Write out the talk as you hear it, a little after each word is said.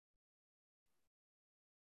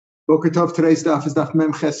Boker Tov, today's daf is daf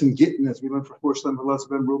Mem Ches and Gitin, as we learned for Shlem Velas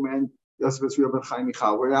Ben Ruma and Yosef Esriel Ben Chaim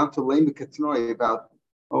Michal. We're down to Leimik Tanoi, about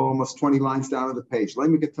almost 20 lines down on the page.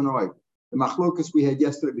 Leimik Tanoi, the machlokas we had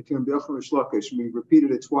yesterday between B'yochel and Shlokish, we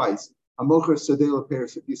repeated it twice. Hamocher Sadela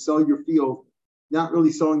Paris. If you sell your field, not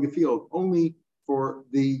really selling the field, only for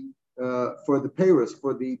the Paris,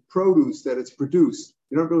 for the produce that it's produced.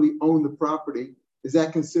 You don't really own the property. Is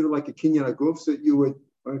that considered like a kinyan aguf? So you would,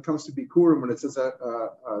 when it comes to bikurim, when it says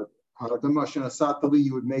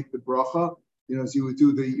you would make the bracha, as you would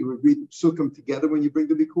read the psukim together when you bring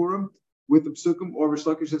the bikurim with the psukim, or Rish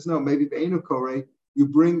Lakish says no, maybe be'enu korei, you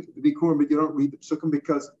bring the bikurim but you don't read the psukim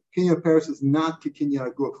because kinyan paris is not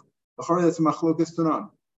kinyan aguf. That's a machlokas tanan.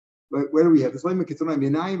 But where do we have this? Let's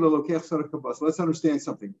understand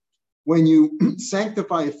something. When you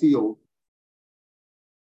sanctify a field,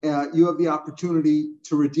 you have the opportunity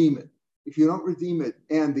to redeem it. If you don't redeem it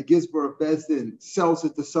and the Gizbar of Bezdin sells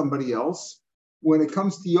it to somebody else, when it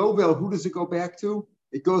comes to Yovel, who does it go back to?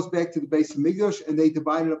 It goes back to the base of Migdosh, and they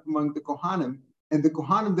divide it up among the Kohanim, and the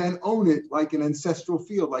Kohanim then own it like an ancestral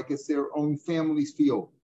field, like it's their own family's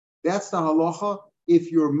field. That's the halacha.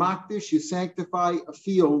 If you're makdish, you sanctify a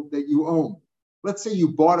field that you own. Let's say you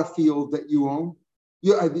bought a field that you own.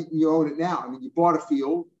 You own it now. You bought a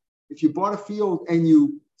field. If you bought a field and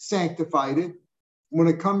you sanctified it, when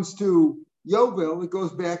it comes to Yovel, it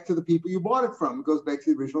goes back to the people you bought it from. It goes back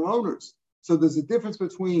to the original owners. So there's a difference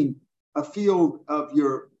between a field of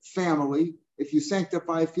your family. If you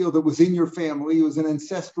sanctify a field that was in your family, it was an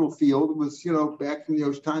ancestral field. It was, back from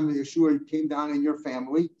the time that Yeshua came down in your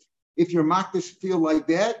family. If you're makdish field like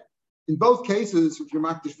that, in both cases, if you're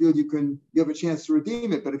makdish field, you have a chance to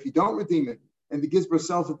redeem it. But if you don't redeem it and the Gizbar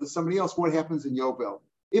sells it to somebody else, what happens in Yovel?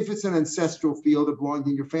 If it's an ancestral field that belonged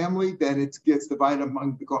in your family, then it gets divided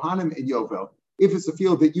among the Kohanim and Yovel. If it's a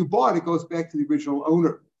field that you bought, it goes back to the original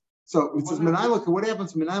owner. So it says, what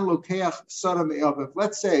happens?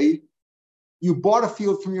 Let's say you bought a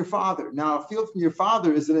field from your father. Now, a field from your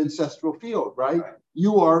father is an ancestral field, right?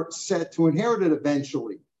 You are set to inherit it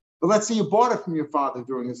eventually. But let's say you bought it from your father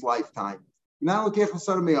during his lifetime. And now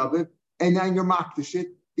you're makdish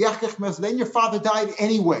it. Then your father died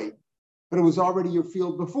anyway, but it was already your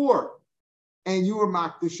field before, and you were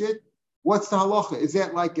makdish it. What's the halacha? Is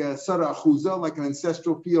that like a sada achuza, like an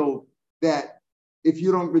ancestral field that if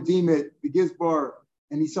you don't redeem it, the Gizbar,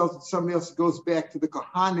 and he sells it to somebody else, it goes back to the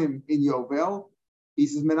Kohanim in Yovel? He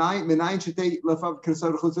says,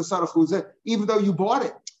 even though you bought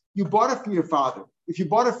it from your father. If you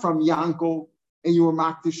bought it from Yankel and you were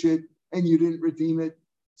makdish it and you didn't redeem it,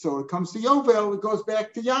 so it comes to Yovel, it goes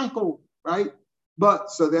back to Yankel, right?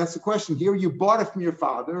 But so that's the question here. You bought it from your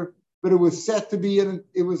father, but it was set to be an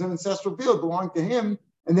ancestral field, belonged to him,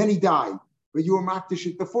 and then he died. But you were makdish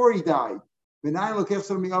it before he died. It's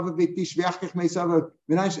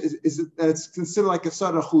considered like a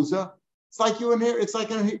sada chuza. It's like you inherit. It's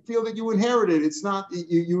like a field that you inherited. It's not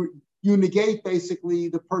you negate basically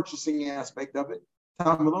the purchasing aspect of it.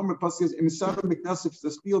 If it's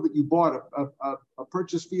this field that you bought, a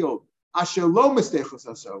purchased field,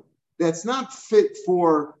 that's not fit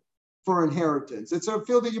for inheritance. It's a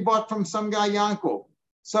field that you bought from some guy, Yankel.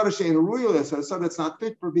 It's not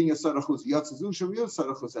fit for being a sadachuz.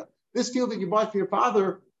 This field that you bought for your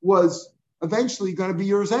father was eventually going to be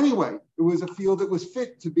yours anyway. It was a field that was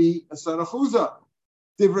fit to be a sadachuza.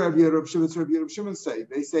 They say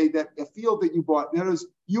that a field that you bought, that is,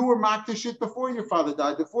 you were makdish it before your father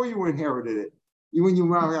died, before you inherited it. When you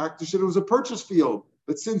were makdish it was a purchase field.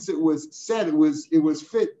 But since it was said it was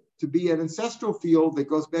fit to be an ancestral field that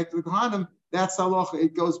goes back to the Kohanim, that's halacha.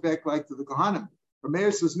 It goes back like to the Kohanim.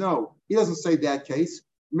 Meir says no. He doesn't say that case.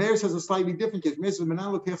 Meir says a slightly different case. Meir says,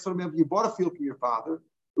 you bought a field from your father.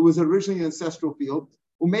 It was originally an ancestral field.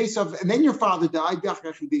 And then your father died.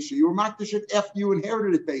 You were makdish it after you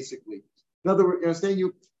inherited it, basically. In other words,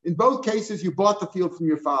 in both cases, you bought the field from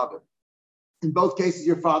your father. In both cases,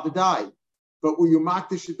 your father died. But were you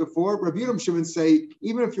makdish it before? Rabbi Yehuda Shimon say,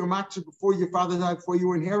 even if you're makdish it before your father died, before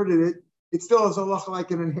you inherited it, it still is halacha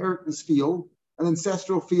like an inheritance field, an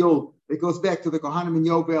ancestral field that goes back to the Kohanim and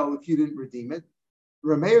Yovel if you didn't redeem it.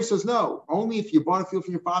 Rameir says no, only if you bought a field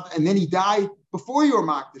from your father and then he died before you were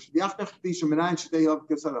makdish. The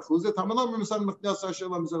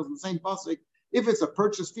same pasuk. If it's a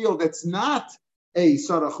purchased field, that's not a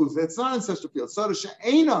sadachuz. That's not an ancestral field.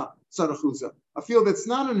 Sadashaina sadachuz. A field that's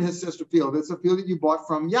not an ancestral field. It's a field that you bought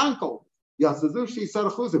from Yankel. Yasazushi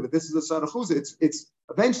sadachuz. But this is a sadachuz. It's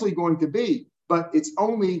eventually going to be, but it's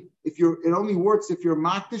only it only works if you're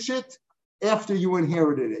makdish it after you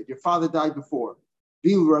inherited it. Your father died before.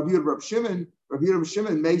 Rabbi Yehuda Shimon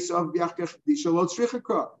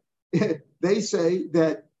they say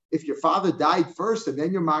that if your father died first and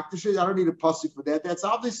then you're makdish, I don't need a pasuk for that. That's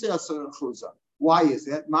obviously a chuza. Why is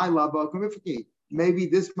that? My lava kamifki. Maybe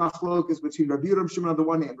this machlokas between Rabbi Yehuda and Shimon on the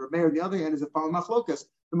one hand, Rabbi Meir on the other hand is a following machlokas.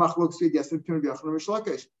 The machlokas said yes, and Rabbi Yochanan and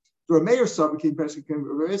Rishlakesh. The Rabbi Meir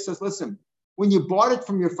says, listen, when you bought it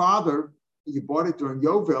from your father, you bought it during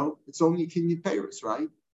Yovel, it's only a kinyan Paris, right?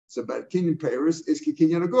 So, but kinyan Paris is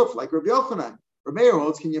kinyan aguf, like Rabbi Yochanan. Rabbi Meir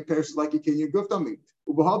holds kinyan Paris is like a kinyan aguf dummy.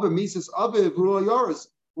 Ubahaba mises aviv ruah yoris.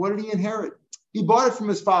 What did he inherit? He bought it from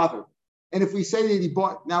his father. And if we say that he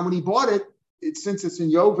bought, now when he bought it, since it's in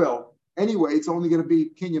Yovel, anyway, it's only going to be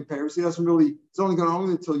kinyan Paris. He doesn't really, it's only going to own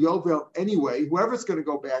it until Yovel anyway. Whoever it's going to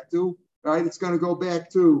go back to, right? It's going to go back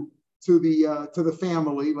to the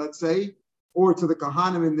family, let's say, or to the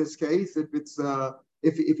Kohanim in this case, if it's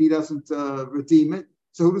if he doesn't redeem it.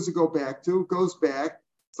 So who does it go back to? It goes back.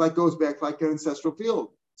 Goes back like an ancestral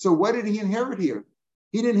field. So what did he inherit here?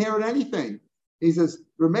 He didn't inherit anything. He says,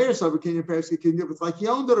 it's like he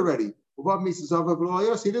owned it already. He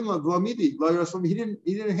didn't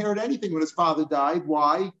inherit anything when his father died.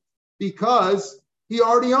 Why? Because he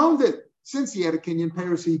already owned it. Since he had a kinyan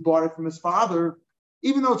Paris, he bought it from his father,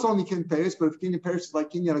 even though it's only kinyan Paris, but if kinyan Paris is like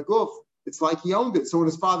kinyan aguf, it's like he owned it. So when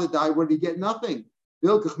his father died, what did he get? Nothing.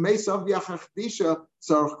 Since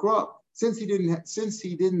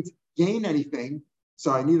he didn't gain anything,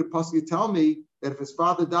 so I need a pasuk to tell me that if his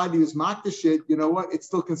father died, he was makdish it, you know what? It's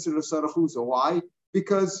still considered a sarachuza. Why?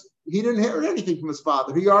 Because he didn't inherit anything from his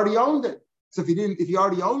father. He already owned it. So if he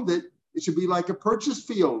already owned it, it should be like a purchase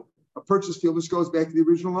field. A purchase field which goes back to the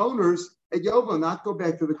original owners at Yovel, not go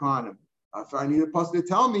back to the Kohanim. If I need a pasuk to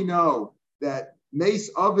tell me, no, that mace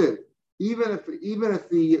of it, even if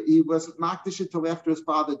he wasn't makdish it till after his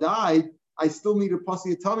father died, I still need a pasuk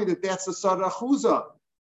to tell me that that's a sarachuza.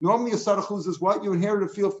 Normally a sarachuza is what? You inherit a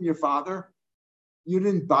field from your father. You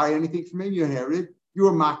didn't buy anything from him, you inherited. You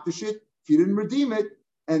were makdish it. If you didn't redeem it,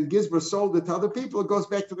 and Gizber sold it to other people, it goes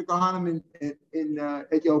back to the Kohanim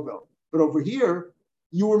at Yovel. But over here,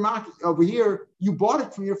 you bought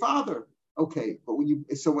it from your father. Okay, but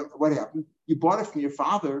what happened? You bought it from your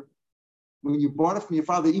father. When you bought it from your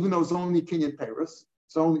father, even though it's only kinyan Paris,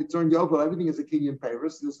 it's on Yovel, everything is a kinyan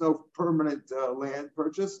Paris. There's no permanent land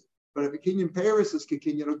purchase. But if a kinyan Paris is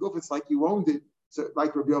kinyan aguf, it's like you owned it. So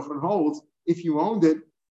like Rabbi Yochanan holds, if you owned it,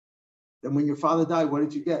 then when your father died, what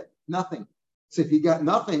did you get? Nothing. So if you got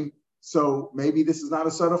nothing, so maybe this is not a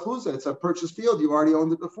sarachuza, it's a purchase field. You already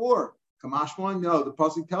owned it before. Kamash one, no. The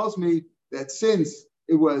pasuk tells me that since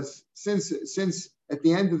at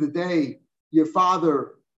the end of the day, your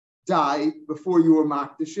father died before you were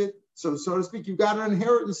makdish it, so to speak, you got an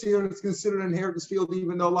inheritance here, and it's considered an inheritance field,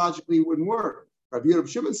 even though logically it wouldn't work. Rabbi Yehuda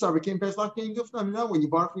Shimon Savar came past like kinyan guftam. No, when you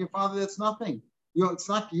bought it from your father, that's nothing. It's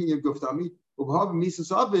not kinyan guftami.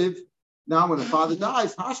 Now, when the father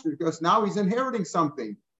dies, because now he's inheriting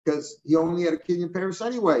something, because he only had a kinyan Paris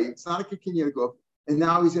anyway. It's not a kinyan guf, and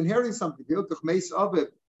now he's inheriting something. If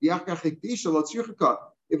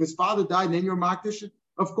his father died, then you're makdish.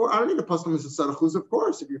 Of course, I don't need a pasuk as a sarachuz. Of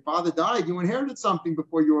course, if your father died, you inherited something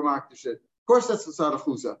before you were makdish. Of course, that's the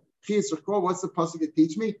sarachuza. What's the pasuk that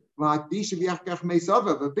teach me? A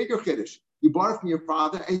bigger chiddush. You bought it from your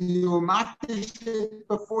father, and you were makdish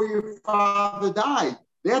before your father died.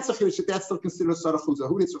 That's a chiddush. That's still considered a sarachuza.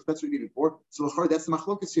 Who that's what you need it for? So that's the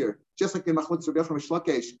machlokas here. Just like the machlokas of Rabbi Yochanan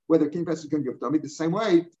Shlakesh, whether kinyan Paris is going to give dummy, the same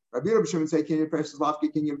way Rabbi Yehuda Shimon say kinyan Paris is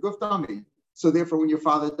lafke kinyan guf dummy. So therefore, when your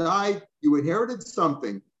father died, you inherited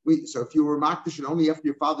something. So if you were makdish and only after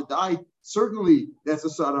your father died, certainly that's a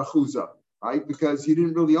sarachuza, right? Because you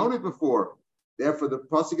didn't really own it before. Therefore, the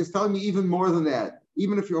pasuk is telling me even more than that.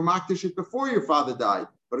 Even if you were makdish it before your father died,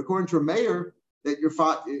 but according to a mayor, that your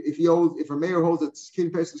father, if a mayor holds that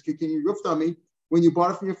kinyan Paris is kinyan guf dummy, when you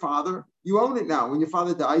bought it from your father, you own it now. When your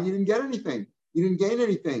father died, you didn't get anything. You didn't gain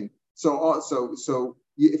anything. So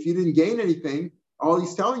if you didn't gain anything, all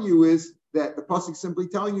he's telling you is that the pasuk is simply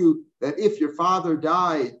telling you that if your father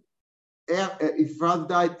died,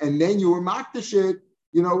 and then you were makdish it,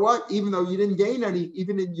 you know what? Even though you didn't gain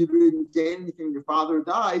anything, your father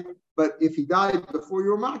died, but if he died before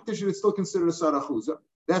you were makdish it, it's still considered a sarachuza.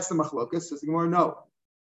 That's the machlokas. Says the Gemara, no,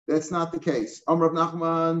 that's not the case. You want to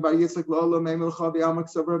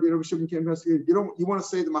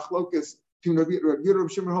say the machlokas between Rabbi Yehuda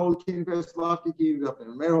Shimon hold kinyan Paris lafke kinyan guftam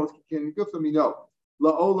and Meir holds kinyan guftam. You know.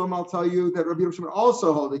 La'olam, I'll tell you that Rabbi Yehuda Shimon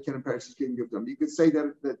also hold that kinyan Paris is kinyan guftam. You could say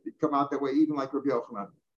that it come out that way, even like Rabbi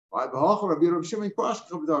Yochanan.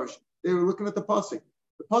 They were looking at the pasuk.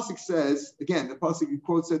 The pasuk says again. The pasuk he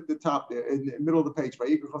quotes at the top there in the middle of the page by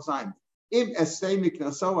Yikra Chosayim. If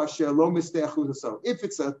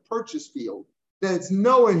it's a purchase field, that it's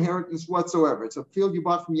no inheritance whatsoever. It's a field you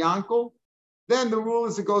bought from Yankel. Then the rule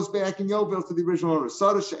is it goes back in Yovel to the original owner.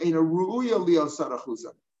 Sada she'ena ru'uya leo sada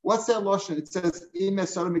chuza. What's that lashon? It says im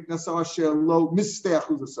esada miknaso asher lo misteh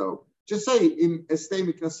chuzaso. Just say im esteh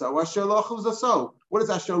miknaso asher lo chuzaso. What is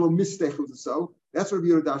asher lo misteh chuzaso? That's what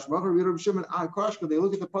Rabbi Yehuda Dashma. Rabbi Yehuda Shimon Karshka. They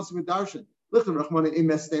look at the pasuk with Darshan. Lichtem Rachmana im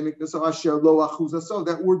esteh miknaso asher lo chuzaso.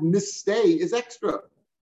 That word misteh is extra.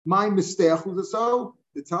 My misteh chuzaso.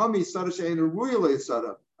 To tell me sada she'ena ru'uya leo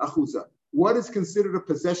sada achuza. What is considered a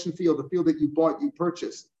possession field, a field that you bought, you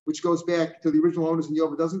purchased, which goes back to the original owners in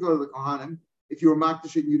Yovel, doesn't go to the Kohanim. If you were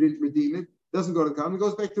makdash and you didn't redeem it, doesn't go to the Kohanim, it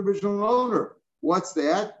goes back to the original owner. What's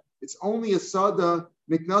that? It's only a sada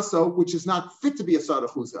miknaso, which is not fit to be a sada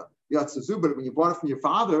chuza. Yatzazu, but when you bought it from your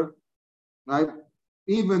father, right,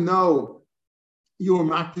 even though you were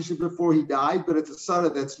makdash before he died, but it's a sada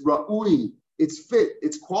that's ra'ui, it's fit,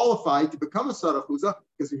 it's qualified to become a sada chuza,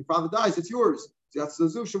 because when your father dies, it's yours. So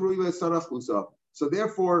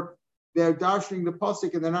therefore, they're darshaning the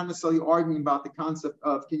pasuk and they're not necessarily arguing about the concept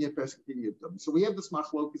of kinyan peres and kinyan yibdom. So we have this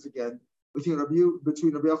machlokas again between Rabbi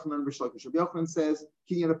Yochanan and Rish Lakish. Rabbi Yochanan says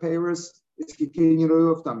kinyan peres is kinyan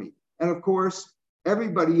yibdom, and of course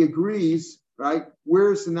everybody agrees, right?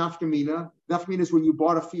 Where's the nafkamina? Nafkamina is when you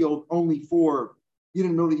bought a field only for, you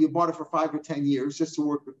didn't know that you bought it for 5 or 10 years just to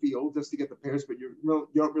work the field, just to get the pears, but you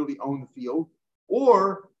don't really own the field,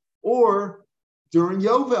 or during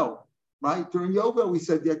Yovel, right? During Yovel, we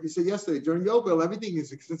said, like we said yesterday, during Yovel, everything is,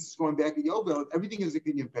 since it's going back to Yovel, everything is a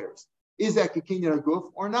kinyan peres. Is that kinyan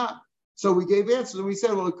aguf or not? So we gave answers, and we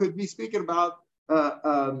said, well, it could be speaking about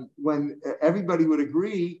when everybody would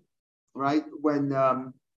agree, right? When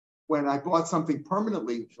I bought something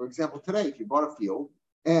permanently, for example, today, if you bought a field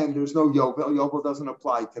and there's no Yovel doesn't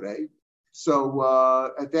apply today. So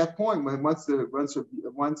at that point, once the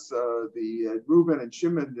Reuben and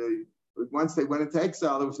Shimon, once they went into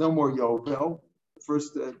exile, there was no more Yovel.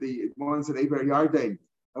 First, the ones at Eber Yarden,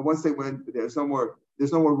 and once they went, there's no more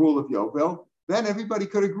rule of Yovel. Then everybody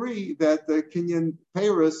could agree that the kinyan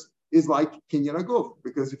peres is like kinyan aguf,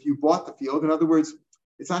 because if you bought the field, in other words,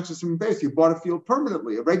 it's not just in base. You bought a field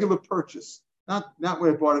permanently, a regular purchase, not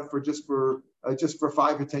when I bought it for just for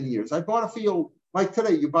 5 or 10 years. I bought a field like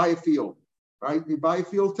today. You buy a field, right? You buy a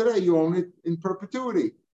field today, you own it in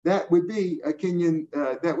perpetuity. That would be a kinyan.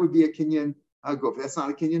 That would be a kinyan aguf. That's not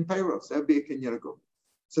a kinyan peros. That would be a kinyan aguf.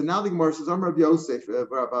 So now the Gemara says, "Amar Rabbi Yosef,"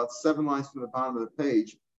 about 7 lines from the bottom of the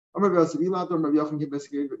page. Amar Rabbi Yosef,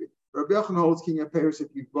 Rabbi Yochanan holds kinyan peros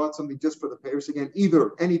if you bought something just for the peros again,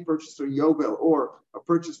 either any purchase during Yovel or a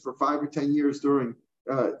purchase for 5 or 10 years during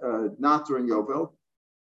not during Yovel.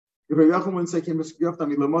 If Rabbi Yochanan wouldn't say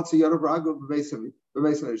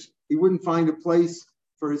he wouldn't find a place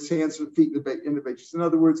for his hands and feet in the benches. In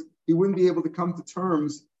other words, he wouldn't be able to come to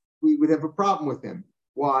terms. We would have a problem with him.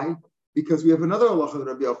 Why? Because we have another halacha that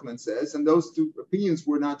Rabbi Yochanan says, and those two opinions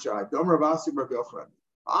were not jived.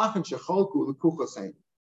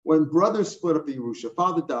 When brothers split up the Yerusha,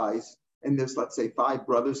 father dies, and there's, let's say, 5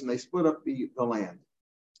 brothers, and they split up the land.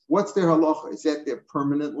 What's their halacha? Is that their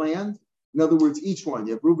permanent land? In other words, each one,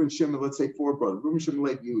 you have Reuben, Shimon, let's say 4 brothers, Reuben, Shimon,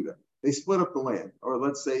 Levi, Yehuda. They split up the land, or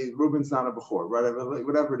let's say Reuben's not a Bechor,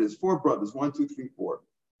 whatever it is, 4 brothers, 1, 2, 3, 4.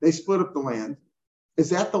 They split up the land. Is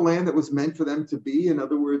that the land that was meant for them to be? In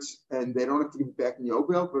other words, and they don't have to give it back in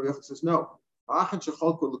Yovel? Rabbi Yochanan says no.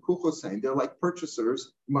 They're like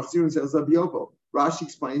purchasers. Rashi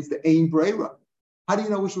explains the Ein Breira. How do you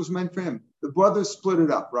know which was meant for him? The brothers split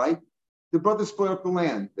it up, right? The brothers split up the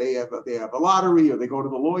land. They have a lottery, or they go to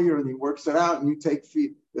the lawyer and he works it out, and you take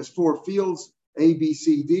there's 4 fields, A, B,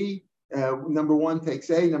 C, D. Number 1 takes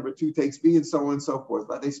A, number 2 takes B, and so on and so forth.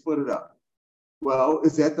 But they split it up. Well,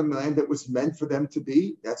 is that the land that was meant for them to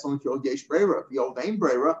be? That's only Field Yesh Breira. The old Ein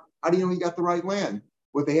Breira, how do you know he got the right land?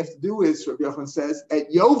 What they have to do is, Rabbi Yochanan says,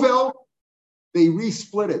 at Yovel, they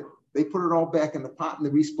resplit it. They put it all back in the pot and they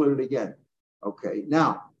resplit it again. Okay,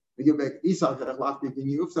 now, we get back, if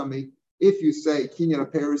you say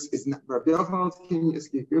kinyan peres is not Rabbi Yochanan's kinyan,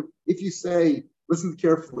 if you say, listen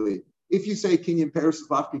carefully, if you say kinyan peres is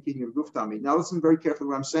lafki kinyan guftami, now listen very carefully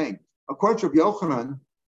what I'm saying. According to Rabbi Yochanan,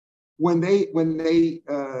 when they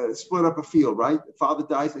split up a field, right? The father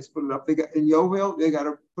dies, they split it up. They got in Yovel, they got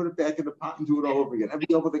to put it back in the pot and do it all over again. Every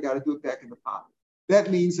Yovel, they got to do it back in the pot. That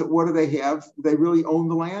means that what do they have? Do they really own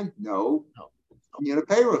the land? No. Kinyan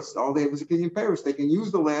peres. All they have is a kinyan peres. They can use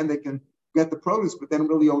the land, they can get the produce, but they don't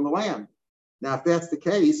really own the land. Now, if that's the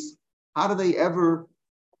case, how do they ever,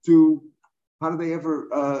 when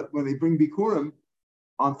they bring Bikurim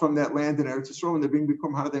on from that land in Eretz Yisrael, when they bring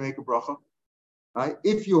Bikurim, how do they make a bracha? Right?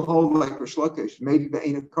 If you hold like Rish Lakish, maybe the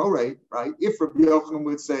Ein Koreh, right? If Rabbi Yochanan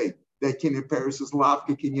would say that Kinyan Paris is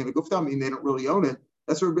lavka Kinyan Guftami, and they don't really own it.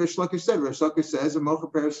 That's what Reish Lakish said. Reish Lakish says, "Mocha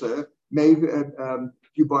Paris, maybe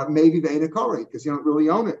you bought maybe the Einakari because you don't really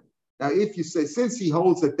own it." Now, if you say since he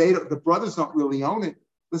holds that the brothers don't really own it,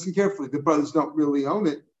 listen carefully. The brothers don't really own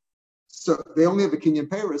it, so they only have a Kinyan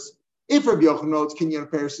Paris. If Rabbi Yochanan knows Kinyan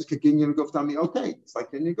Paris is Kinyan Guftami, okay, it's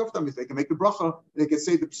like Kinyan Guftami. They can make the bracha. They can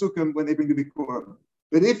say the psukim when they bring the bikurim.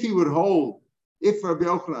 But if he would hold, if Rabbi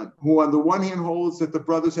Yochanan, who on the one hand holds that the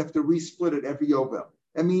brothers have to resplit it every yovel,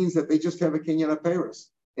 that means that they just have a Kinyan Paris.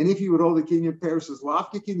 And if he would hold the Kinyan Paris as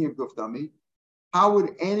lafka Kinyan Guftami, how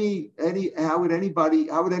would any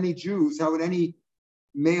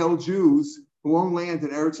male Jews who own land in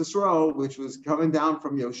Eretz Yisrael, which was coming down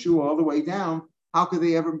from Yoshua all the way down, how could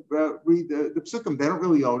they ever read the psukim? They don't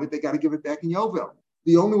really own it. They got to give it back in Yovel.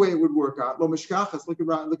 The only way it would work out, lo mishkachas, look at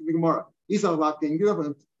the Gemara.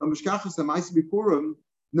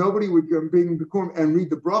 Nobody would bring bikurim and read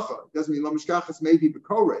the bracha. It doesn't mean lo mishkachas maybe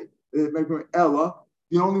b'korei. Ella,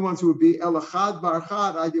 the only ones who would be ella chad bar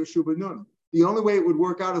chad ad Yoshua nun. The only way it would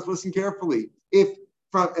work out is listen carefully. If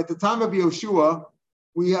at the time of Yoshua,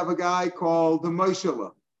 we have a guy called the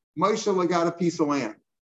Moshe. Moshe got a piece of land.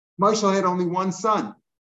 Moshe had only one son,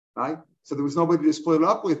 right? So there was nobody to split it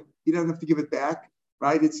up with. He doesn't have to give it back,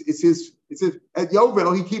 right? It's his. At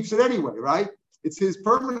Yovel, he keeps it anyway, right? It's his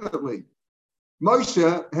permanently.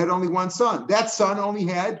 Moshe had only one son. That son only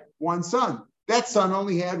had one son. That son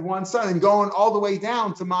only had one son. And going all the way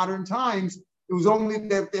down to modern times, it was only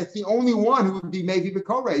that's the only one who would be maybe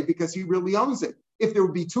B'korei because he really owns it. If there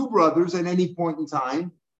would be two brothers at any point in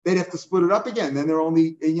time, they'd have to split it up again. Then you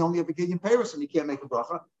only have a Kinyan Paris and you can't make a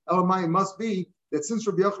bracha. Elamai, it must be that since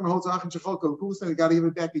Rabbi Yochanan holds Achan Shechalka L'Kusan, they got to give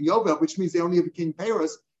it back in Yovel, which means they only have a Kinyan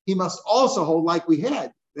Paris. He must also hold like we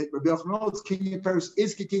had that Rabbi Yochanan holds Kinyan Paris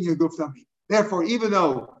is Kinyan Guftami. Therefore, even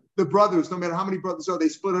though the brothers, no matter how many brothers are, they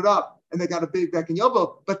split it up and they got a big back in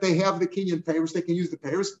Yovel, but they have the Kinyan Paris, they can use the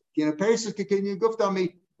Paris. Kinyan Paris is Kinyan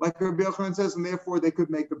Guftami, like Rabbi Yochanan says, and therefore they could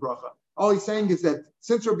make the bracha. All he's saying is that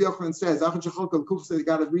since Rabbi Yochanan says Achan Shechalka L'Kusan, they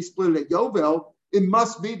got to resplit it at Yovel, it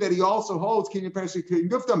must be that he also holds Kinyan Paris Kinyan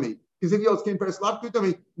Guftami. Because if he holds Kinyan Paris Lav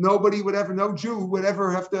Guftami, nobody would ever, no Jew would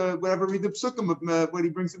ever have to read the psukim when he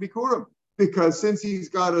brings the Bikurim. Because since he's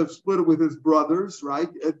got to split it with his brothers, right?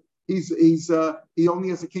 He only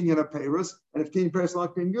has a Kinyan Paris, and if Kinyan Paris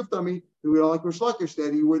Lav Kinyan Guftami, he would like Reish Lakish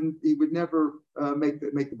said he would never make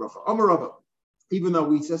the bracha. Amar Rava, even though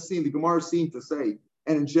we just seen the Gemara seem to say,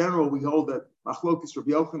 and in general we hold that Machlokes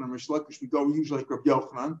Rabbi Yochanan and Reish Lakish, we go usually like Rabbi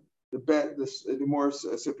Yochanan, the more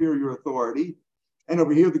superior authority. And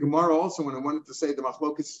over here, the Gemara also, when I wanted to say the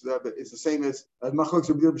Machlokes is the same as Machlokes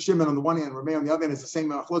Rabbi Shimon on the one hand, Rabbi on the other hand is the same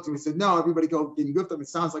Machlokes, and we said no, everybody go Kinyan Guftami. It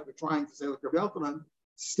sounds like we're trying to say like Rabbi Yochanan.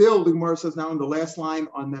 Still, the Gemara says now in the last line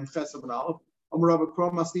on Mem Chesed and Aleph, Amar Rava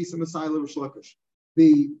Krom Masnisa Messiah Reish Lakish.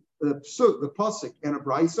 The pasuk and a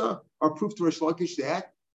brisa are proof to Reish Lakish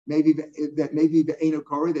that maybe the Eino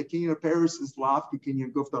Kori, that Kinyan Paris is lav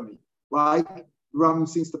Kinyan Guftami. Like Ram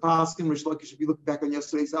seems to pass in Reish Lakish. If you look back on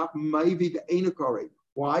yesterday's app, maybe the Eino Kori.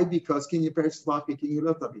 Why? Because Kinyan Paris is lav Kinyan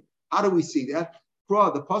Guftami. How do we see that?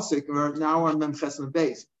 The pasuk are now on Mem Chesed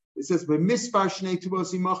base. It says B'mispar Shnei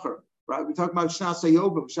Tuvos Imacher. Right? We talk about Shnas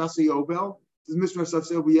Yovel. Shnas Yovel. This mitzvah stuff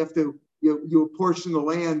says we have to you apportion the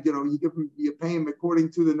land. You pay him according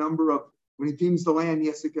to the number of when he deems the land. He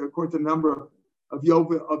has to get according to the number of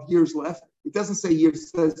years left. It doesn't say years. It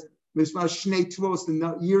says Mishmah Shnei Tvos,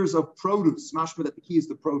 the years of produce. Mashma that the key is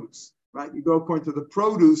the produce. Right? You go according to the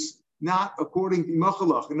produce, not according to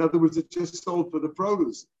Machalach. In other words, it's just sold for the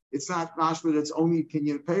produce. It's not mashma that's only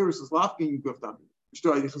Kinyan Paris is lav Kinyan Guftami.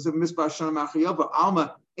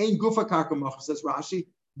 Alma ain't gufa karka says Rashi.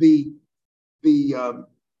 The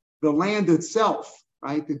land itself,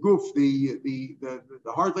 right? The goof, the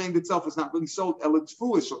hard land itself is not really sold.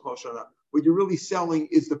 What you're really selling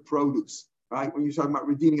is the produce, right? When you're talking about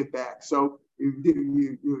redeeming it back. So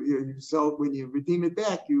you sell when you redeem it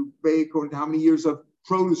back, you pay according to how many years of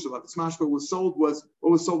produce you left. It's mashma what was sold was the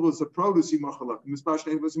produce.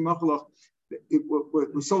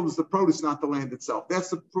 What was sold was the produce, not the land itself. That's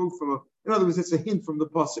the proof in other words, it's a hint from the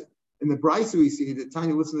pasuk. In the brisa we see that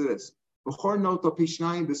Tanya, listen to this.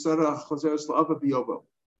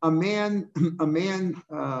 A man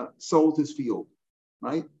sold his field,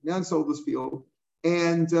 right? Man sold his field,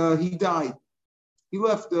 and he died. He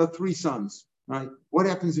left 3 sons, right? What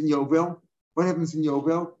happens in Yovel?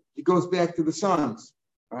 It goes back to the sons,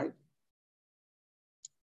 right?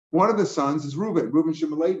 One of the sons is Reuben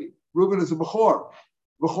Shimon Levi. Reuben is a Bechor.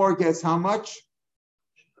 Bechor gets how much?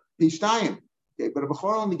 Pishtayim. Okay, but a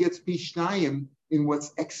Bechor only gets Pishtayim in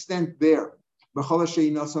what's extent there. Not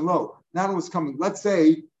in what's coming. Let's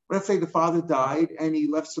say Let's say the father died and he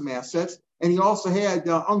left some assets, and he also had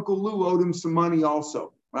Uncle Lou owed him some money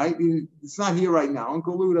also, right? It's not here right now.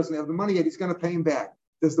 Uncle Lou doesn't have the money yet. He's going to pay him back.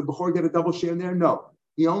 Does the Bechor get a double share in there? No.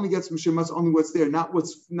 He only gets Mishimas, only what's there, not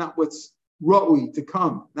what's Roi to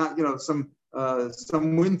come, not some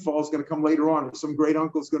windfall is going to come later on, or some great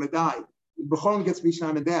uncle is going to die. Bechor gets Mishnah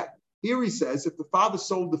in that. Here he says, if the father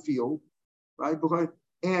sold the field, right,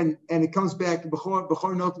 and it comes back,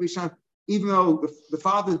 Bechor not Mishnah, even though the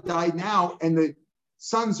father died now, and the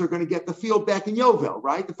sons are going to get the field back in Yovel,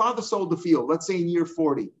 right? The father sold the field, let's say in year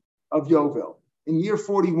 40 of Yovel. In year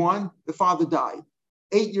 41, the father died.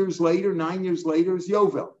 8 years later, 9 years later is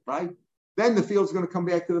Yovel, right? Then the field's going to come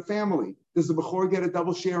back to the family. Does the Bechor get a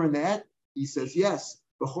double share in that? He says yes.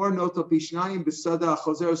 Bechor noto pishnayim b'sada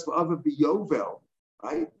chozeres la'ava b'Yovel,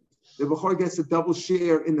 right? The Bechor gets a double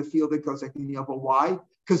share in the field that goes back in Yovel. Why?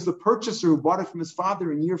 Because the purchaser who bought it from his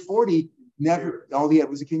father in year 40 all he had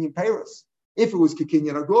was a kinyan peiros. If it was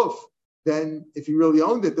kinyan aguf, then if he really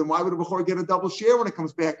owned it, then why would a Bechor get a double share when it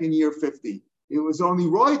comes back in year 50? It was only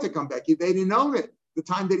Roy to come back. They didn't own it. The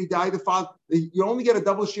time that he died, the father, you only get a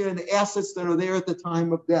double share in the assets that are there at the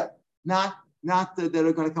time of death, not that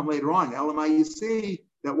are going to come later on. LMI, you see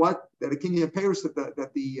that a kinyan peiros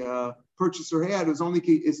that the purchaser had is only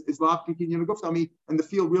is lav kinyan aguf, and the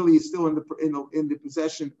field really is still in the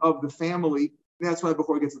possession of the family. And that's why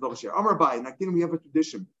before he gets a double share. Amar Bai, we have a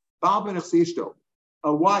tradition.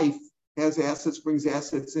 A wife has assets, brings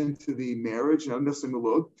assets into the marriage, and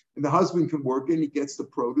the husband can work in, he gets the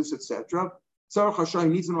produce, etc. Tzarech Hashay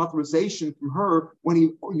needs an authorization from her when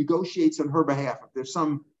he negotiates on her behalf. If there's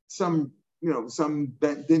some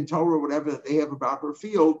din Torah or whatever that they have about her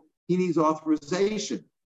field, he needs authorization,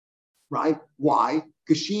 right? Why?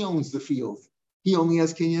 Because she owns the field. He only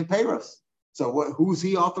has kinyan peiros. So who's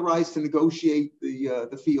he authorized to negotiate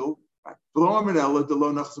the field? Right.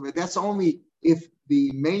 That's only if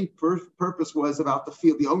the main purpose was about the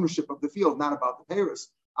field, the ownership of the field, not about the peiros.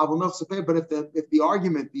 But if the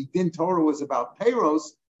argument, the din Torah was about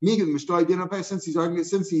peiros, since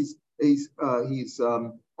he's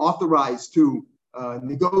authorized to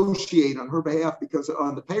negotiate on her behalf because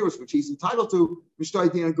on the peiros which he's entitled to,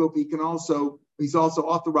 he's also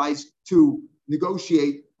authorized to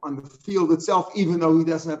negotiate on the field itself, even though he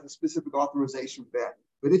doesn't have the specific authorization for that.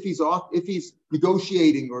 But if he's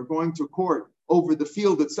negotiating or going to court over the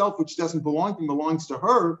field itself, which doesn't belong to him, belongs to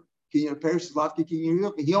her, he only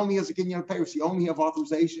has a kinyan peiros. You only have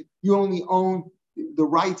authorization. You only own the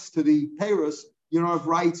rights to the peiros. You don't have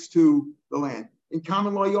rights to the land. In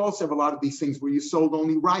common law, you also have a lot of these things where you sold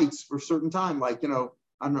only rights for a certain time, like, demei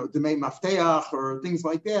mafteach or things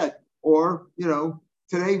like that. Or,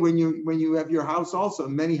 today when you have your house also,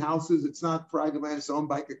 in many houses, it's not private land, it's owned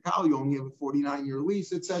by Kakal. You only have a 49-year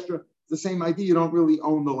lease, etc. It's the same idea. You don't really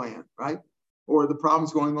own the land, right? Or the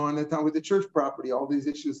problems going on at the time with the church property, all these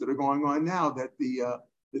issues that are going on now, that the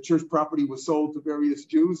church property was sold to various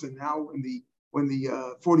Jews, and now when the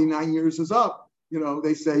 49 years is up,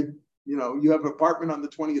 they say, you have an apartment on the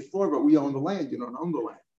 20th floor, but we own the land. You don't own the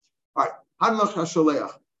land. All right. Hanlach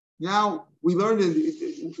HaSholeach. Now we learned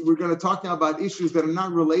we're going to talk now about issues that are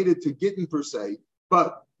not related to גיטין per se,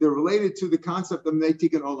 but they're related to the concept of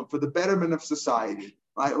Netikin Olam, for the betterment of society.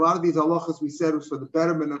 Right? A lot of these halachas we said was for the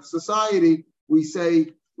betterment of society. We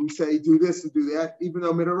say do this and do that, even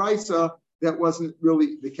though midaraisa that wasn't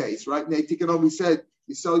really the case, right? Netikin Olam, we said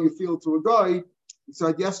you sell your field to a guy. We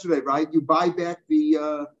said yesterday, right? You buy back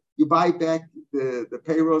the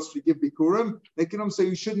peiros for give bikurim. They can say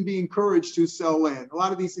you shouldn't be encouraged to sell land. A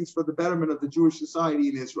lot of these things for the betterment of the Jewish society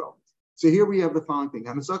in Israel. So here we have the following thing.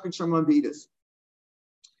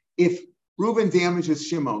 If Reuben damages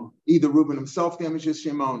Shimon, either Reuben himself damages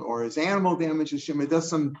Shimon or his animal damages Shimon,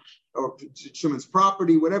 or Shimon's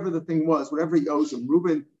property, whatever the thing was, whatever he owes him,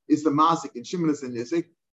 Reuben is the mazik and Shimon is the nizik.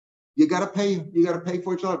 You got to pay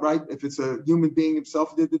for it, right? If it's a human being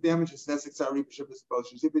himself who did the damage, it's necessary. If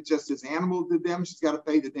it's just his animal who did the damage, he's got to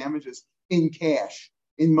pay the damages in cash,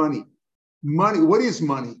 in money. Money. What is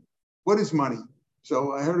money? What is money?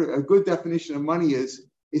 So I heard a good definition of money is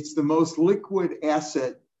it's the most liquid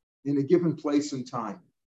asset in a given place and time.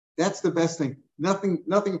 That's the best thing. Nothing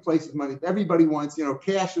replaces money. Everybody wants,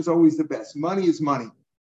 cash is always the best. Money is money.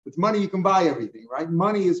 With money, you can buy everything, right?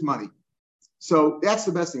 Money is money. So that's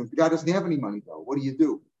the best thing. If the guy doesn't have any money, though, what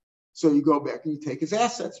do? So you go back and you take his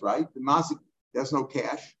assets, right? The mazik has no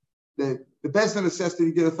cash. The Bezdin assessed that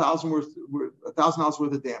he did $1,000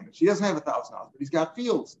 worth of damage. He doesn't have $1,000, but he's got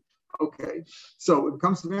fields. Okay. So when it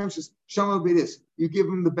comes to damages, Shama will be this. You give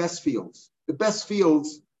him the best fields. The best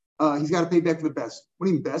fields, he's got to pay back for the best. What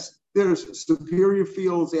do you mean best? there's superior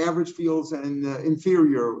fields, average fields, and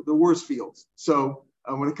inferior, the worst fields. So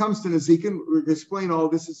when it comes to Nezikin, we're going to explain all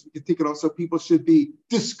this is Tichanol, so people should be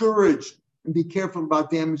discouraged and be careful about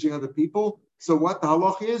damaging other people. So what the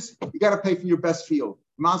halach is, you got to pay for your best field.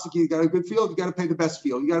 Masik, you got a good field, you got to pay the best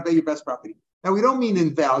field. You got to pay your best property. Now, we don't mean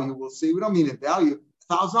in value, we'll see. We don't mean in value.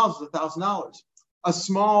 $1,000 is $1,000. A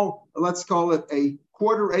small, let's call it a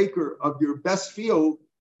quarter acre of your best field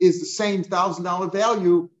is the same $1,000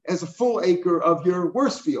 value as a full acre of your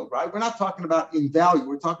worst field, right? We're not talking about in value.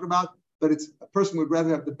 We're talking about that it's a person would rather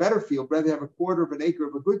have the better field, rather have a quarter of an acre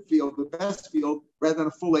of a good field, the best field, rather than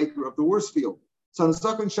a full acre of the worst field. So in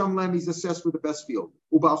Zakon Shamlem, he's assessed with the best field.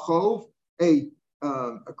 Ubalchov, a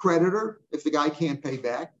creditor, if the guy can't pay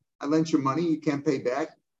back, I lent you money, you can't pay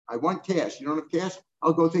back. I want cash. You don't have cash?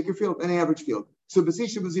 I'll go take your field, an average field. So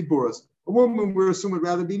Basisha Baziburas. A woman, we're assuming, would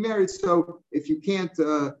rather be married. So if you can't,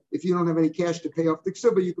 if you don't have any cash to pay off the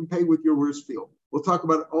ksuba, you can pay with your worst field. We'll talk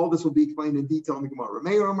about all this. Will be explained in detail in the Gemara.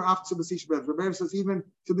 Rameir says even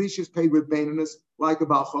Tabisha is paid with baininess like a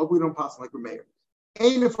balchov. We don't pass like Rameir.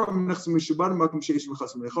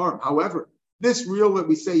 However, this rule that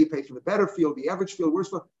we say you pay for the better field, the average field,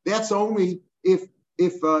 worst field, that's only if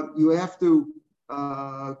you have to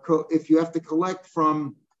collect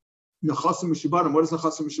from Nechasim Mishubarim. What does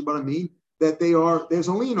Nechasim Mishubarim mean? That there's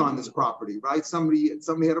a lien on this property, right? Somebody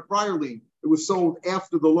had a prior lien. It was sold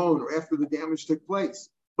after the loan or after the damage took place.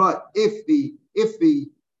 But if the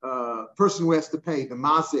person who has to pay, the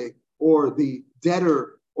mazik or the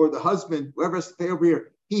debtor or the husband, whoever has to pay over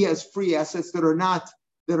here, he has free assets that are not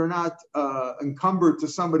encumbered to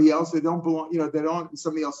somebody else. They don't belong, they don't in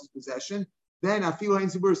somebody else's possession. Then I feel even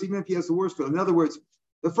if he has the worst field. In other words,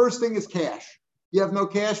 the first thing is cash. You have no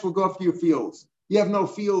cash, we'll go after your fields. You have no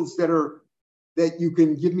fields that you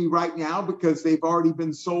can give me right now because they've already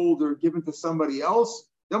been sold or given to somebody else.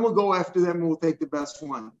 Then we'll go after them and we'll take the best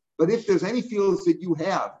one. But if there's any fields that you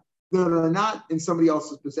have that are not in somebody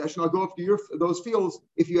else's possession, I'll go after those fields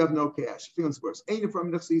if you have no cash.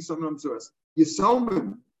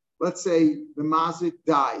 Yisomim, let's say the mazik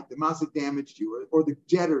died, the mazik damaged you, or the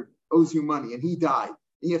debtor owes you money and he died.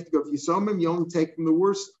 And you have to go for Yisomim, you only take from the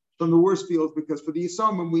worst fields, because for the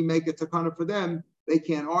Yisomim, we make a takana for them. They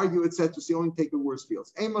can't argue, etc. So you only take the worst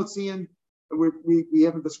fields. Amotzian, we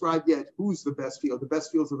haven't described yet who's the best field. The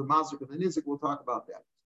best fields are the Mazik and the Nizik. We'll talk about that.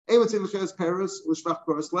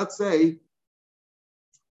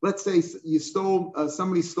 Let's say you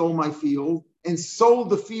somebody stole my field and sold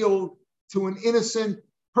the field to an innocent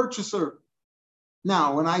purchaser.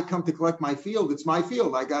 Now, when I come to collect my field, it's my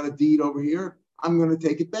field. I got a deed over here. I'm going to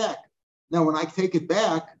take it back. Now, when I take it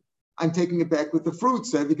back, I'm taking it back with the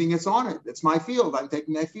fruits, everything that's on it. It's my field. I'm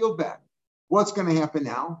taking that field back. What's going to happen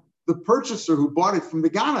now? The purchaser who bought it from the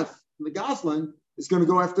Ganath, from the Goslin, is going to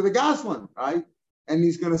go after the Goslin, right? And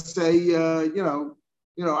he's going to say,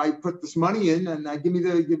 I put this money in, and I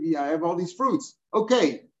have all these fruits.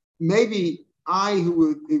 Okay, maybe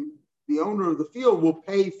the owner of the field will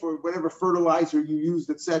pay for whatever fertilizer you used,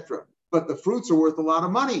 etc. But the fruits are worth a lot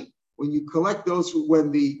of money. When you collect those,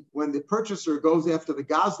 when the purchaser goes after the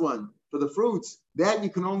Goslin for the fruits, that you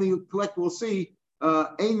can only collect. We'll see.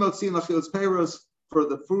 Ein motzin lachilas peiros for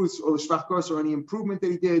the fruits or the shvach or any improvement that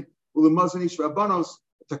he did. Ulemazanish v'abanos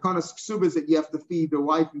takanas ksubas that you have to feed the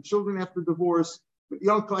wife and children after divorce. But you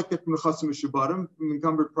don't collect it from the chasim mishubarim, from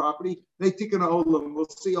encumbered property. They tikkun olam. We'll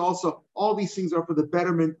see also. All these things are for the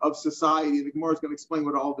betterment of society. The Gemara is going to explain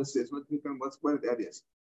what all this is. What that is.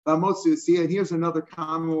 And here's another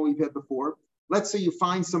common one we've had before. Let's say you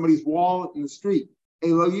find somebody's wallet in the street.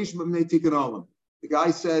 The guy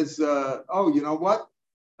says, oh, you know what?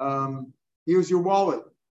 Here's your wallet.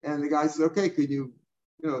 And the guy says, okay, could you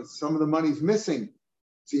some of the money's missing.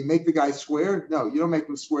 So you make the guy swear? No, you don't make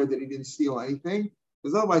him swear that he didn't steal anything,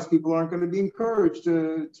 because otherwise people aren't going to be encouraged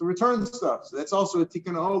to return stuff. So that's also a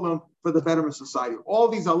tikkun olam for the betterment of society. All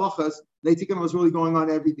these halachas, they tikkun olam is really going on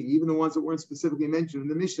everything, even the ones that weren't specifically mentioned in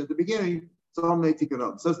the Mishnah at the beginning. So all they tikkun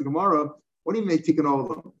olam. Says the Gemara, what do you mean they tikkun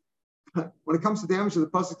olam? When it comes to damage, the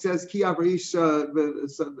pasuk says, "Ki avrish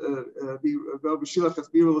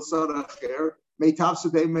meitav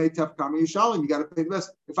sadei meitav kami yishalim." You got to pay the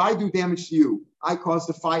best. If I do damage to you, I caused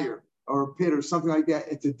a fire or a pit or something like that,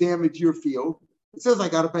 and to damage your field, it says I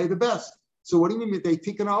got to pay the best. So what do you mean that they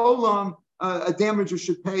tikkun olam? A damager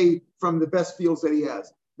should pay from the best fields that he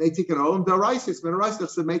has. They tikkun olam daraisis.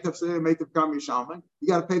 Meitav kami yishalim. You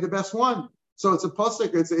got to pay the best one. So it's a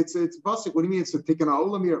pasuk. It's a pasuk. What do you mean it's a tikkun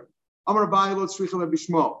olam here? So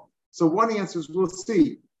one answer is we'll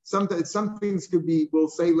see. Some things could be, we'll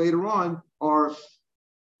say later on, are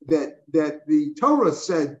that the Torah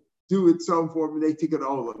said do it so for they tikkun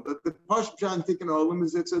olam. But the Pashtan tikkun olam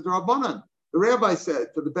is it's a drabanan. The rabbi said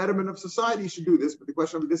for the betterment of society you should do this, but the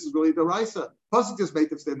question of this is really the raisa. Pasuk just made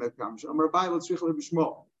this statement. Rabbi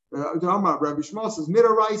Shmuel. Rabbi Shmuel says mid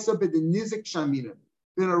raisa but the nizik shamina.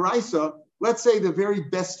 Then a raisa, let's say the very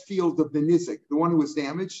best field of the nizik, the one who was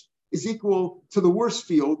damaged, is equal to the worst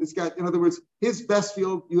field. It's got, in other words, his best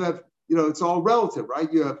field. You have, it's all relative, right?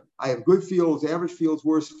 I have good fields, average fields,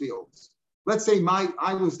 worst fields. Let's say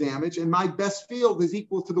I was damaged, and my best field is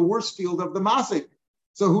equal to the worst field of the mazik.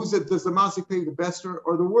 So does the mazik pay the best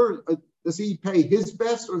or the worst? Does he pay his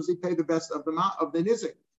best, or does he pay the best of the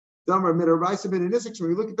nizik? When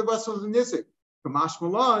we look at the best of the nizik, Kamash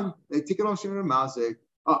Malan, they tikkun on Shimon mazik.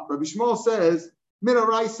 Rabbi Shmuel says,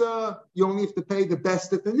 Midaraisa, you only have to pay the best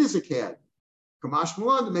that the nizik had. Kamash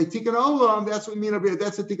Malan, they tikkun olam, that's what we mean over here.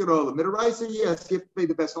 That's a tikkun olam. Midaraisa, yes, you have to pay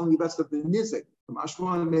the best, only the best of the nizik. Kamash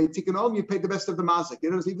Malan, they tikkun olam, you pay the best of the mazik.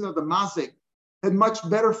 Even though the mazik had much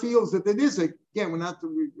better fields than the nizik. Again, we're going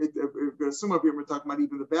to assume up here we're talking about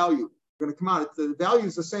even the value. We're going to come out. The value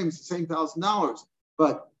is the same. It's the same $1,000.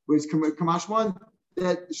 But whereas Kamash Malan,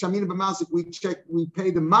 that Shamina b'mazik, we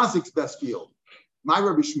pay the mazik's best field. My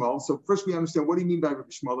Rabbi Shmuel. So first we understand what do you mean by Rabbi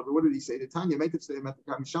Shmuel? What did he say? The Tanya meitiv stay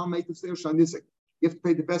metakam shal meitiv stay or shal nizik. You have to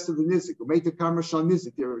pay the best of the nizik. Or meitakam shal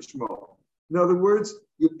nizik. Rabbi Shmuel. In other words,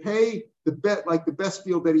 you pay the best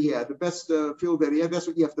field that he had, the best field that he had. That's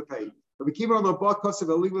what you have to pay. Rabbi Kiva on the bakos of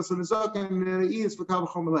eliglas and azak and is for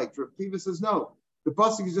kavachom elek. Rabbi Kiva says no. The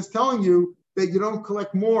pasuk is just telling you that you don't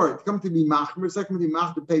collect more. It's come to be machmer. It's not going to be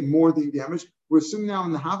machmer to pay more than you damage. We're assuming now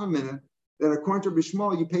in the half a minute that according to Rabbi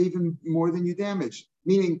Shmuel, you pay even more than you damage.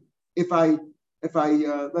 Meaning, if I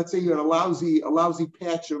let's say you had a lousy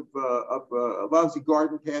patch of a lousy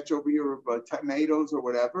garden patch over here of tomatoes or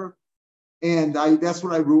whatever, and that's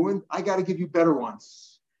what I ruined. I got to give you better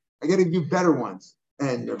ones.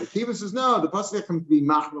 And Rabbi Kiva says no. The pasuk comes to be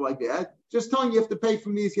machmer like that. Just telling you have to pay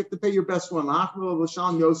from these. You have to pay your best one.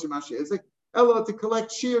 Ella to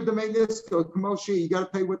collect shear to make this promotion, you got to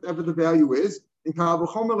pay whatever the value is. In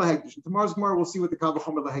Kavachomer lahektish. Tomorrow's more we'll see what the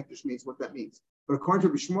Kavachomer lahektish means, what that means. But according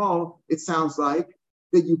to Bishmol, it sounds like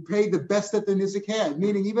that you pay the best that the nizik had.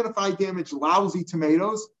 Meaning, even if I damage lousy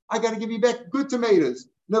tomatoes, I got to give you back good tomatoes.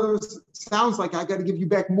 In other words, it sounds like I got to give you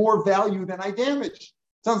back more value than I damaged.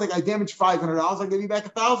 Sounds like I damaged $500. I give you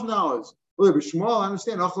back $1,000. Well, Bishmol, I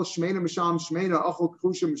understand. Achol shmeina misham shmeina. Achol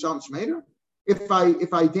krusha misham shmeina. If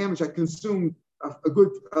I damage, I consume a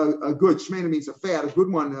good shmeina means a fat, a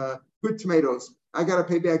good one, good tomatoes. I got to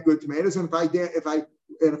pay back good tomatoes, and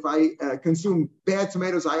if I consume bad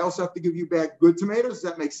tomatoes, I also have to give you back good tomatoes. Does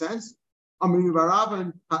that make sense? How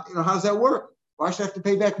does that work? Why should I have to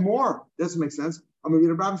pay back more? Doesn't make sense.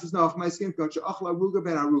 Rabbi says no. If my skin coach what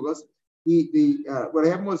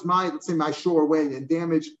happened was my shore went and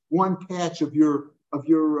damaged one patch of your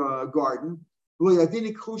garden. I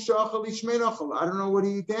don't know what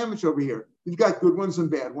he damaged over here. You've got good ones and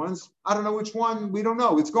bad ones. I don't know which one. We don't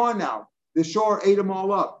know. It's gone now. The shore ate them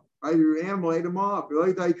all up. Right? Your animal ate them all up. The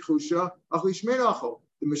Mishal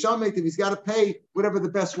Meitiv, he's got to pay whatever the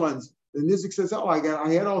best ones. The Nizik says, I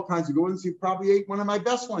had all kinds of good ones. You probably ate one of my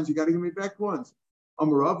best ones. You got to give me back ones. If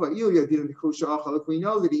we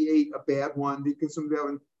know that he ate a bad one, he consumed that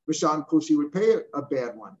one, Mishal Kushi would pay a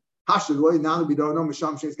bad one. Now that we don't know,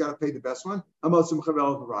 Misham Shei's got to pay the best one.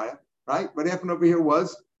 Right? What happened over here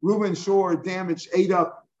was Reuben Shore ate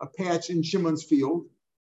up a patch in Shimon's field.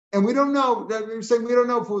 And we don't know, we're saying we don't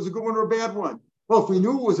know if it was a good one or a bad one. Well, if we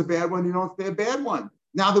knew it was a bad one, you don't have to pay a bad one.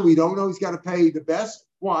 Now that we don't know, he's got to pay the best.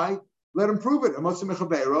 Why? Let him prove it.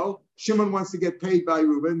 Shimon wants to get paid by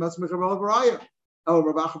Reuben.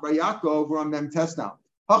 Over on them test now.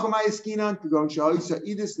 We're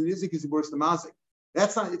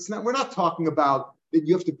not talking about that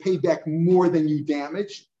you have to pay back more than you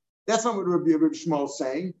damaged. That's not what Rabbi Shmuel is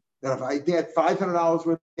saying. That if I get $500 worth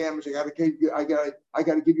of damage, I got to give you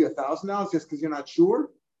 $1,000 just because you're not sure.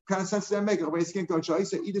 What kind of sense does that make? Like we said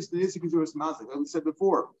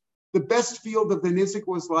before, the best field of the nizik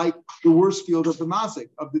was like the worst field of the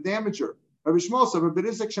mazik, of the damager. Rabbi Shmuel said, "But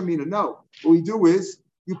nizik shamina." No, what we do is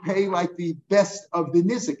you pay like the best of the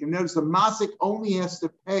nizik, and notice the mazik only has to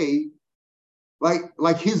pay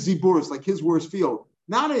like his ziburis, like his worst field,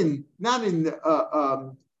 not in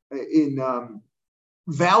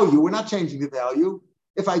value. We're not changing the value.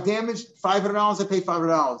 If I damaged $500, I pay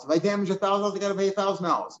 $500. If I damage $1,000, I got to pay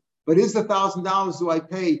 $1,000. But is the $1,000 do I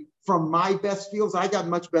pay from my best fields? I got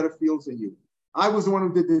much better fields than you. I was the one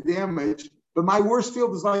who did the damage, but my worst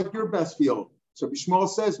field is like your best field. So Bishmol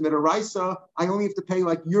says, Midaraisa, I only have to pay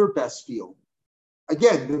like your best field.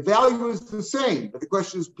 Again, the value is the same, but the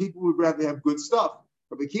question is, people would rather have good stuff.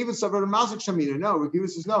 Rabbi Kiva suffered a mazik shamina. No, Rabbi Kiva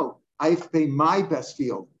says no. I have to pay my best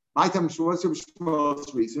field. My time. What's Rabbi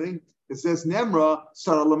Shmuel's reasoning? It says Nemra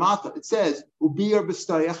Sarah Lamata. It says Ubiyar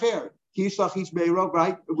b'stay acher. Kishlach ish beiro,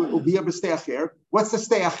 right? Ubiyar b'stay acher. What's the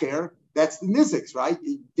stay acher? That's the niziks, right?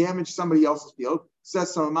 You damage somebody else's field. It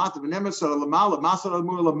says Sarah Lamata. Nemra Sarah Lamala. Masar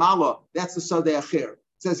Amur Lamala. That's the Sadeh acher. It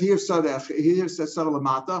says here Sadeh. Here it says Sarah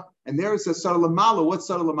Lamata, and there it says Sarah Lamala. What's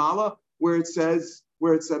Sarah Lamala? Where it says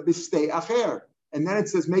b'stay acher, and then it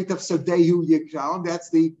says Meitav Sadehu Yikram.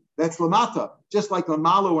 That's Lamata. Just like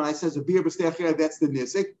Lamala, when I says a beer b'stei acher, that's the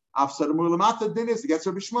nizik. Afsadamur Lamata, the nizik. That's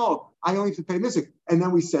Rabbi Shmuel. I only have to pay nizik. And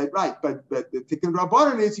then we said, right, but the tikkun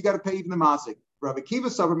rabbanan is you got to pay even the mazik. Rabbi Kiva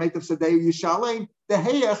Savar Meitav Sadehu Yishalem. The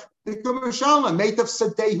Hayach the Kumashalem Meitav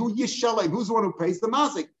Sadehu Yishalem. Who's the one who pays the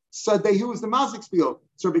mazik? Sadehu is the mazik's field.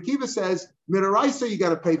 So Rabbi Kiva says Midaraisa you got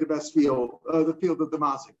to pay the best field, the field of the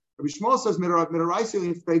mazik. Rabbi Shmuel says Midaraisa you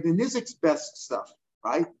have to pay the nizik's best stuff.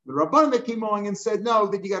 Right? The Rabbanan that came along and said, no,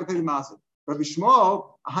 that you got to pay the mazik. Rabbi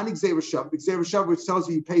Shmuel, Hanik Zever Shav, which tells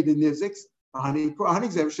you pay the niziks. Hanik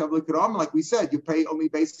Zever Shav, like we said, you pay only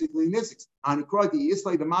basically niziks. Hanik Krodi,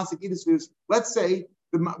 Islay, the mazik idis. Let's say,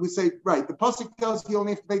 we say, right, the pasuk tells you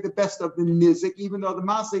only have to pay the best of the nizik, even though the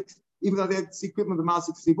mazik, even though that's the equivalent of the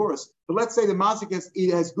mazik ziboris. But let's say the mazik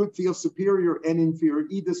has good field, superior and inferior,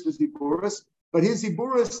 idis for ziboris. But his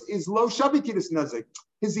ziboris is low shabikidus nizik.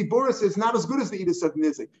 His ziboris is not as good as the idus of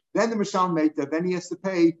nizik. Then the mishal meita, then he has to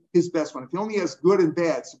pay his best one. If he only has good and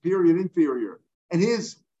bad, superior and inferior, and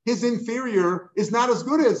his inferior is not as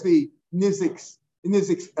good as the nizik's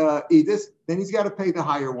idus, then he's got to pay the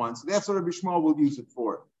higher one. So that's what Rabbi Shmuel will use it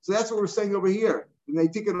for. So that's what we're saying over here. And they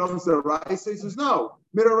take it over to the Raisa. He says no.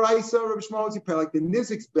 Midaraisa, Rabbi Shmuel is you pay like the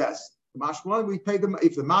nizik's best. The mashmalan, we pay them.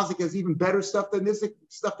 If the mazik has even better stuff than nizik,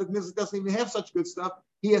 stuff that nizik doesn't even have such good stuff,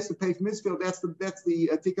 he has to pay from his field. That's the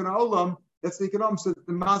tikkun olam. That's the tikkun olam. So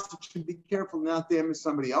the mazik should be careful not to damage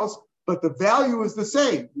somebody else. But the value is the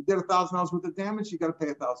same. You did $1,000 worth of damage, you got to pay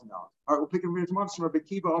 $1,000. All right, we'll pick it up tomorrow.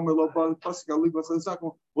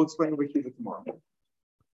 We'll explain Rabbi Kiva tomorrow.